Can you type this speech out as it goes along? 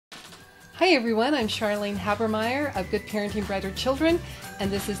Hi everyone, I'm Charlene Habermeyer of Good Parenting Brighter Children,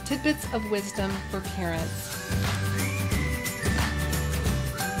 and this is Tidbits of Wisdom for Parents.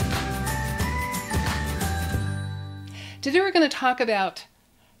 Today we're going to talk about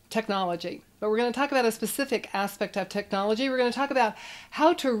technology, but we're going to talk about a specific aspect of technology. We're going to talk about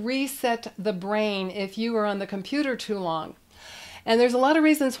how to reset the brain if you are on the computer too long. And there's a lot of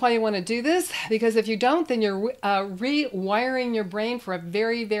reasons why you want to do this, because if you don't, then you're rewiring your brain for a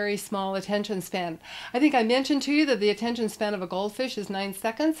very, very small attention span. I think I mentioned to you that the attention span of a goldfish is 9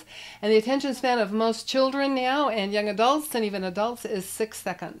 seconds, and the attention span of most children now, and young adults, and even adults, is 6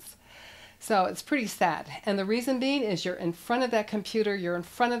 seconds. So it's pretty sad. And the reason being is you're in front of that computer, you're in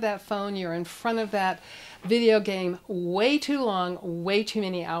front of that phone, you're in front of that video game way too long, way too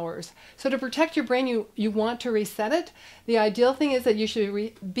many hours. So to protect your brain, you want to reset it. The ideal thing is that you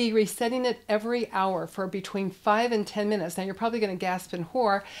should be resetting it every hour for between 5 and 10 minutes. Now you're probably going to gasp in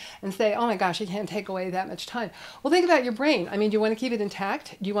horror and say, oh my gosh, you can't take away that much time. Well, think about your brain. I mean, do you want to keep it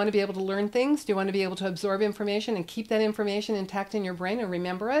intact? Do you want to be able to learn things? Do you want to be able to absorb information and keep that information intact in your brain and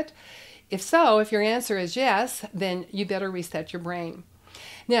remember it? If so, if your answer is yes, then you better reset your brain.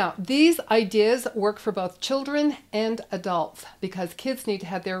 Now, these ideas work for both children and adults because kids need to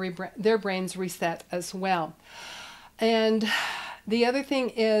have their brains reset as well. And the other thing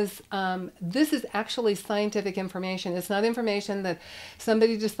is, this is actually scientific information. It's not information that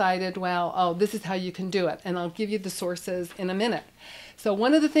somebody decided, well, oh, this is how you can do it. And I'll give you the sources in a minute. So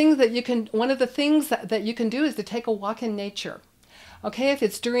one of the things that you can do is to take a walk in nature. Okay, if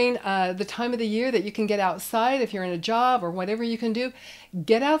it's during the time of the year that you can get outside, if you're in a job or whatever you can do,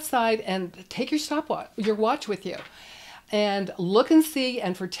 get outside and take your watch with you and look and see,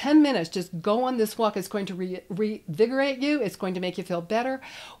 and for 10 minutes just go on this walk. It's going to revigorate you. It's going to make you feel better.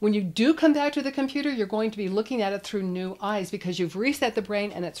 When you do come back to the computer, you're going to be looking at it through new eyes because you've reset the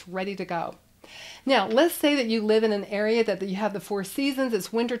brain and it's ready to go. Now, let's say that you live in an area that you have the 4 seasons.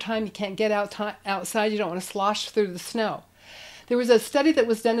 It's wintertime. You can't get outside. You don't want to slosh through the snow. There was a study that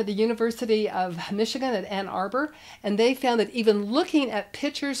was done at the University of Michigan at Ann Arbor, and they found that even looking at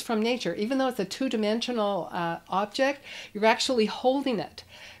pictures from nature, even though it's a two-dimensional object, you're actually holding it.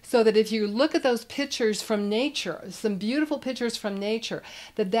 So that if you look at those pictures from nature, some beautiful pictures from nature,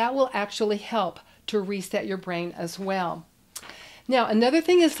 that will actually help to reset your brain as well. Now, another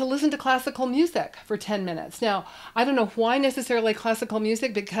thing is to listen to classical music for 10 minutes. Now, I don't know why necessarily classical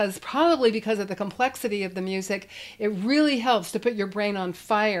music, probably because of the complexity of the music. It really helps to put your brain on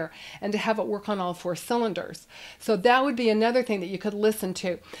fire and to have it work on all 4 cylinders. So that would be another thing that you could listen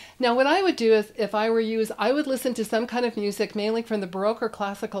to. Now, what I would do is, if I were you, is I would listen to some kind of music, mainly from the Baroque or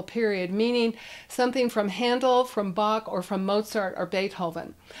classical period, meaning something from Handel, from Bach, or from Mozart or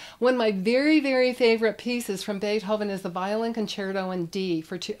Beethoven. One of my very, very favorite pieces from Beethoven is the Violin Concerto in D,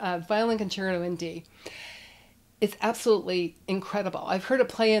 Violin Concerto in D. It's absolutely incredible. I've heard it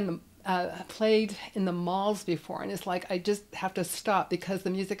played in the malls before, and it's like I just have to stop because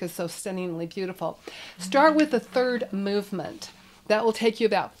the music is so stunningly beautiful. Start with the 3rd movement. That will take you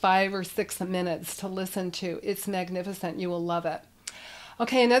about 5 or 6 minutes to listen to. It's magnificent. You will love it.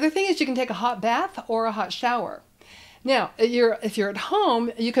 Okay, another thing is you can take a hot bath or a hot shower. Now, if you're at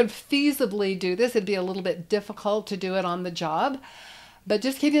home, you could feasibly do this. It'd be a little bit difficult to do it on the job, but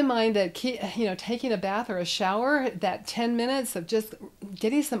just keep in mind that taking a bath or a shower, that 10 minutes of just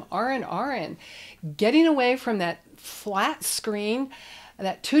getting some R&R in, getting away from that flat screen,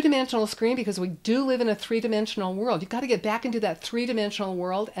 that 2-dimensional screen, because we do live in a 3-dimensional world. You've got to get back into that 3-dimensional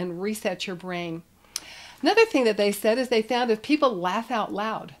world and reset your brain. Another thing that they said is they found if people laugh out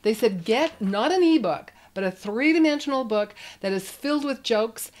loud, they said get not an ebook, but a 3-dimensional book that is filled with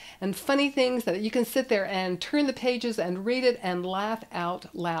jokes and funny things that you can sit there and turn the pages and read it and laugh out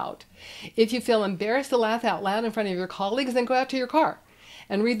loud. If you feel embarrassed to laugh out loud in front of your colleagues, then go out to your car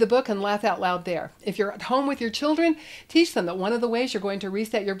and read the book and laugh out loud there. If you're at home with your children, teach them that one of the ways you're going to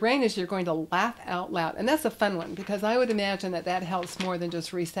reset your brain is you're going to laugh out loud. And that's a fun one, because I would imagine that helps more than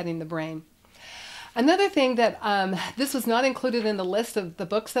just resetting the brain. Another thing that this was not included in the list of the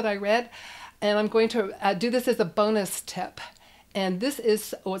books that I read, and I'm going to do this as a bonus tip. And this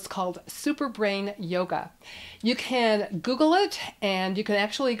is what's called Super Brain Yoga. You can Google it, and you can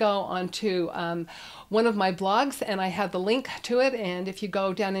actually go onto one of my blogs, and I have the link to it. And if you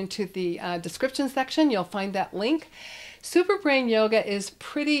go down into the description section, you'll find that link. Super Brain Yoga is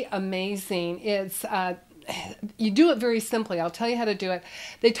pretty amazing. It's you do it very simply. I'll tell you how to do it.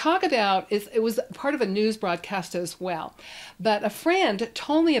 They talk about, it was part of a news broadcast as well, but a friend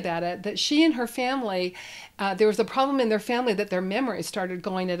told me about it, that she and her family, there was a problem in their family that their memory started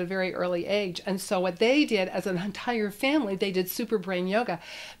going at a very early age. And so what they did as an entire family, they did super brain yoga,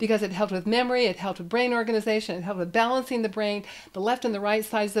 because it helped with memory, it helped with brain organization, it helped with balancing the brain, the left and the right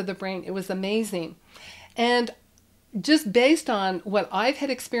sides of the brain. It was amazing. And just based on what I've had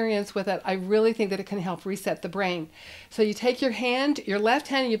experience with it, I really think that it can help reset the brain. So you take your hand, your left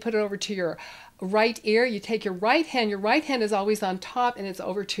hand, and you put it over to your right ear. You take your right hand is always on top, and it's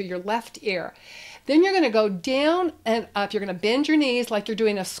over to your left ear. Then you're going to go down and up. You're going to bend your knees like you're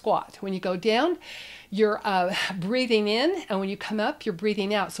doing a squat. When you go down, you're breathing in, and when you come up, you're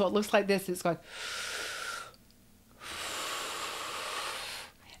breathing out. So it looks like this. It's going,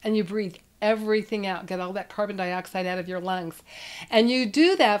 and you breathe everything out, get all that carbon dioxide out of your lungs. And you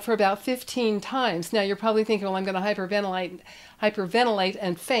do that for about 15 times. Now you're probably thinking, well, I'm going to hyperventilate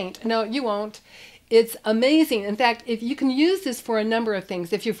and faint. No, you won't. It's amazing. In fact, if you can use this for a number of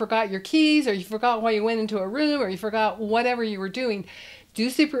things. If you forgot your keys, or you forgot why you went into a room, or you forgot whatever you were doing, do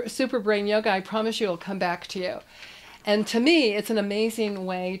super brain yoga. I promise you it'll come back to you. And to me, it's an amazing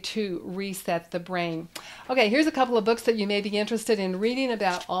way to reset the brain. Okay, here's a couple of books that you may be interested in reading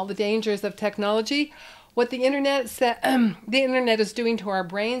about all the dangers of technology. What the internet is doing to our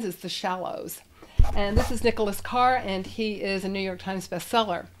brains is the shallows. And this is Nicholas Carr, and he is a New York Times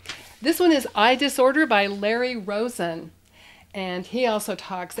bestseller. This one is Eye Disorder by Larry Rosen. And he also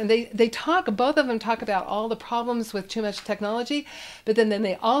talks, and they talk, both of them talk about all the problems with too much technology, but then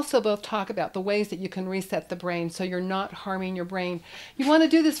they also both talk about the ways that you can reset the brain so you're not harming your brain. You want to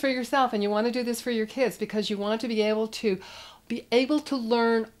do this for yourself, and you want to do this for your kids, because you want to be able to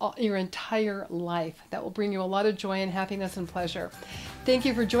learn your entire life. That will bring you a lot of joy and happiness and pleasure. Thank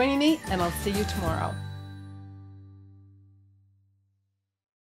you for joining me, and I'll see you tomorrow.